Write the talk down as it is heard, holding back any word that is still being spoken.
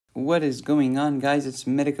What is going on, guys? It's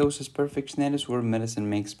Medicosis Perfectionalis, where medicine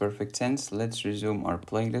makes perfect sense. Let's resume our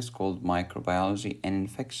playlist called Microbiology and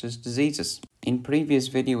Infectious Diseases. In previous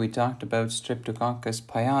video, we talked about Streptococcus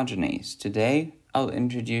pyogenes. Today, I'll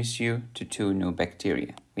introduce you to two new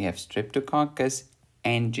bacteria. We have Streptococcus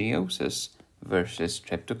angiosus versus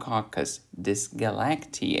Streptococcus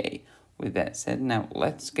dysgalactiae. With that said, now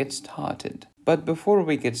let's get started. But before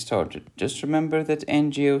we get started, just remember that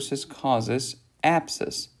angiosus causes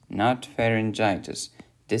abscess, not pharyngitis.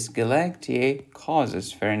 Dysgalactiae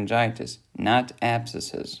causes pharyngitis, not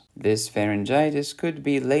abscesses. This pharyngitis could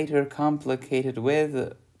be later complicated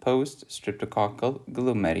with post-streptococcal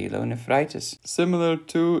glomerulonephritis. Similar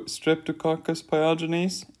to Streptococcus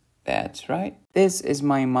pyogenes? That's right. This is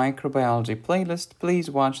my microbiology playlist.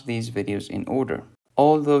 Please watch these videos in order.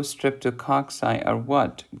 Although Streptococci are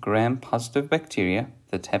what? Gram-positive bacteria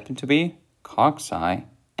that happen to be cocci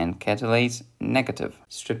and catalase negative.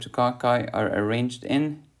 Streptococci are arranged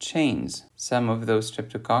in chains. Some of those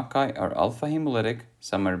Streptococci are alpha hemolytic,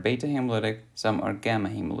 some are beta hemolytic, some are gamma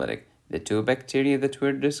hemolytic. The two bacteria that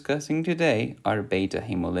we're discussing today are beta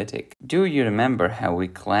hemolytic. Do you remember how we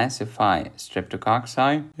classify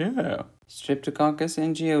Streptococci? Yeah. Streptococcus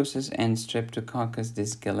angiosus and Streptococcus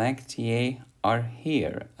dysgalactiae are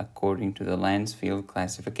here according to the Landsfield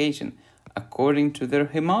classification. According to their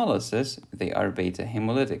hemolysis, they are beta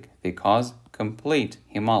hemolytic. They cause complete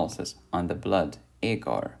hemolysis on the blood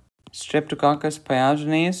agar. Streptococcus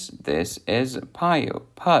pyogenes, this is pyo,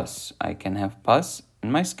 pus. I can have pus in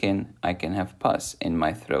my skin, I can have pus in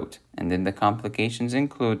my throat. And then the complications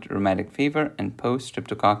include rheumatic fever and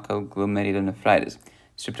post-streptococcal glomerulonephritis.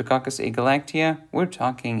 Streptococcus agalactiae, we're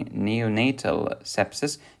talking neonatal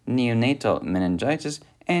sepsis, neonatal meningitis,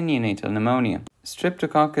 and neonatal pneumonia.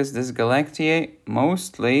 Streptococcus dysgalactiae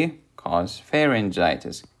mostly cause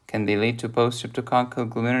pharyngitis. Can they lead to post-streptococcal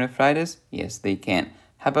glomerulonephritis? Yes, they can.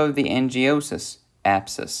 How about the angiosus?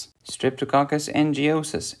 Abscess. Streptococcus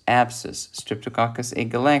angiosus, abscess. Streptococcus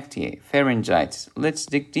agalactiae, pharyngitis. Let's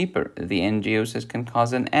dig deeper. The angiosus can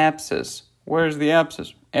cause an abscess. Where's the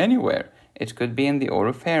abscess? Anywhere. It could be in the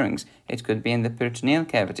oropharynx. It could be in the peritoneal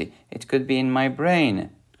cavity. It could be in my brain.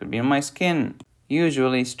 It could be in my skin.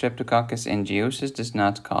 Usually, Streptococcus angiosus does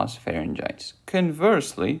not cause pharyngitis.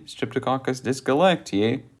 Conversely, Streptococcus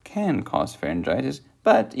dysgalactiae can cause pharyngitis,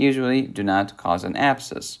 but usually do not cause an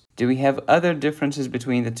abscess. Do we have other differences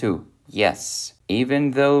between the two? Yes.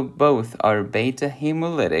 Even though both are beta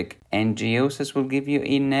hemolytic, angiosus will give you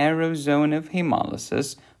a narrow zone of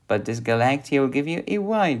hemolysis, but dysgalactiae will give you a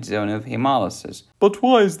wide zone of hemolysis. But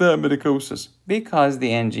why is that, medicosis? Because the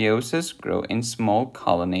angiosus grow in small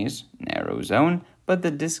colonies, narrow zone, but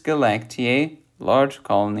the dysgalactiae, large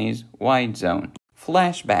colonies, wide zone.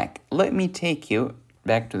 Flashback. Let me take you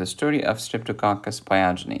back to the story of Streptococcus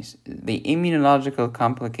pyogenes. The immunological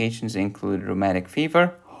complications include rheumatic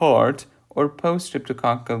fever, heart, or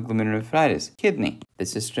post-streptococcal glomerulonephritis, kidney.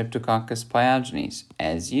 This is Streptococcus pyogenes.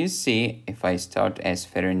 As you see, if I start as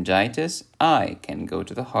pharyngitis, I can go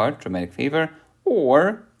to the heart, rheumatic fever,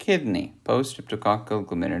 or kidney, post-streptococcal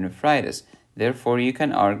glomerulonephritis. Therefore, you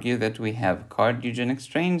can argue that we have cardiogenic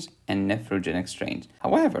strains and nephrogenic strains.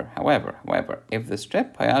 However, if the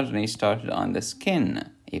strep pyogenes started on the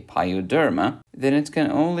skin, a pyoderma, then it can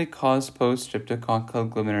only cause post-streptococcal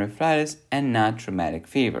glomerulonephritis and not rheumatic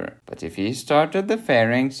fever. But if you start at the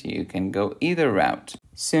pharynx, you can go either route.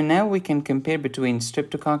 So now we can compare between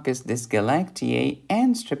Streptococcus dysgalactiae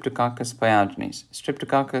and Streptococcus pyogenes.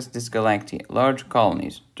 Streptococcus dysgalactiae, large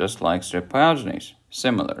colonies, just like strep pyogenes.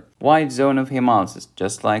 Similar. Wide zone of hemolysis,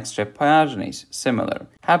 just like strep pyogenes. Similar.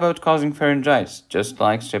 How about causing pharyngitis? Just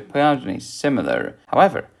like strep pyogenes. Similar.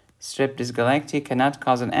 However, strep dysgalactiae cannot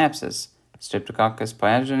cause an abscess. Streptococcus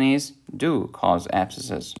pyogenes do cause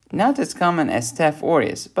abscesses. Not as common as Staph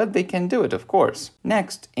aureus, but they can do it, of course.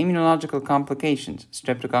 Next, immunological complications.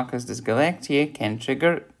 Streptococcus dysgalactiae can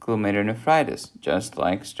trigger glomerulonephritis, just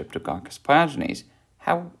like Streptococcus pyogenes.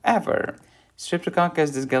 However,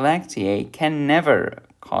 Streptococcus dysgalactiae can never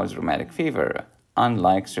cause rheumatic fever,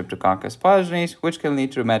 unlike Streptococcus pyogenes, which can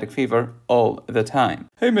lead to rheumatic fever all the time.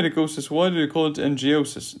 Hey medicosis, why do you call it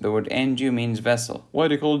angiosus? The word angio means vessel. Why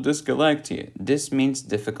do you call it dysgalactiae? Dys means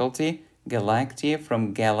difficulty, galactia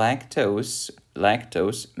from galactose,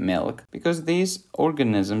 lactose, milk, because these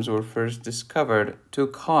organisms were first discovered to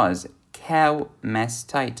cause cow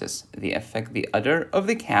mastitis. They affect the udder of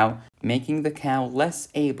the cow, making the cow less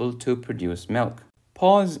able to produce milk.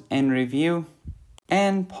 Pause and review.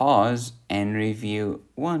 And pause and review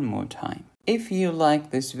one more time. If you like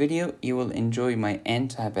this video, you will enjoy my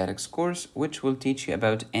antibiotics course, which will teach you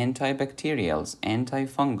about antibacterials,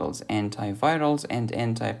 antifungals, antivirals, and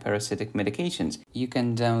antiparasitic medications. You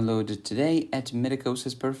can download it today at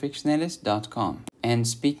medicosisperfectionalis.com. And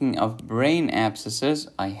speaking of brain abscesses,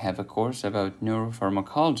 I have a course about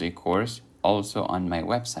neuropharmacology course also on my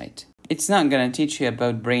website. It's not going to teach you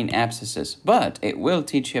about brain abscesses, but it will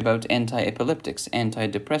teach you about anti-epileptics,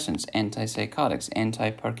 antidepressants, antipsychotics,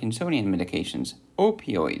 anti-Parkinsonian medications,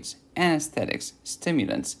 opioids, anesthetics,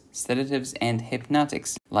 stimulants, sedatives, and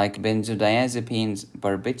hypnotics like benzodiazepines,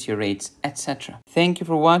 barbiturates, etc. Thank you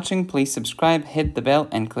for watching. Please subscribe, hit the bell,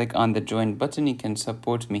 and click on the join button. You can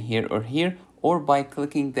support me here or by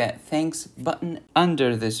clicking that thanks button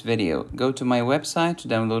under this video. Go to my website to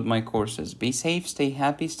download my courses. Be safe, stay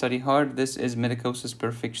happy, study hard. This is Medicosis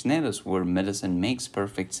Perfectionalis, where medicine makes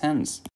perfect sense.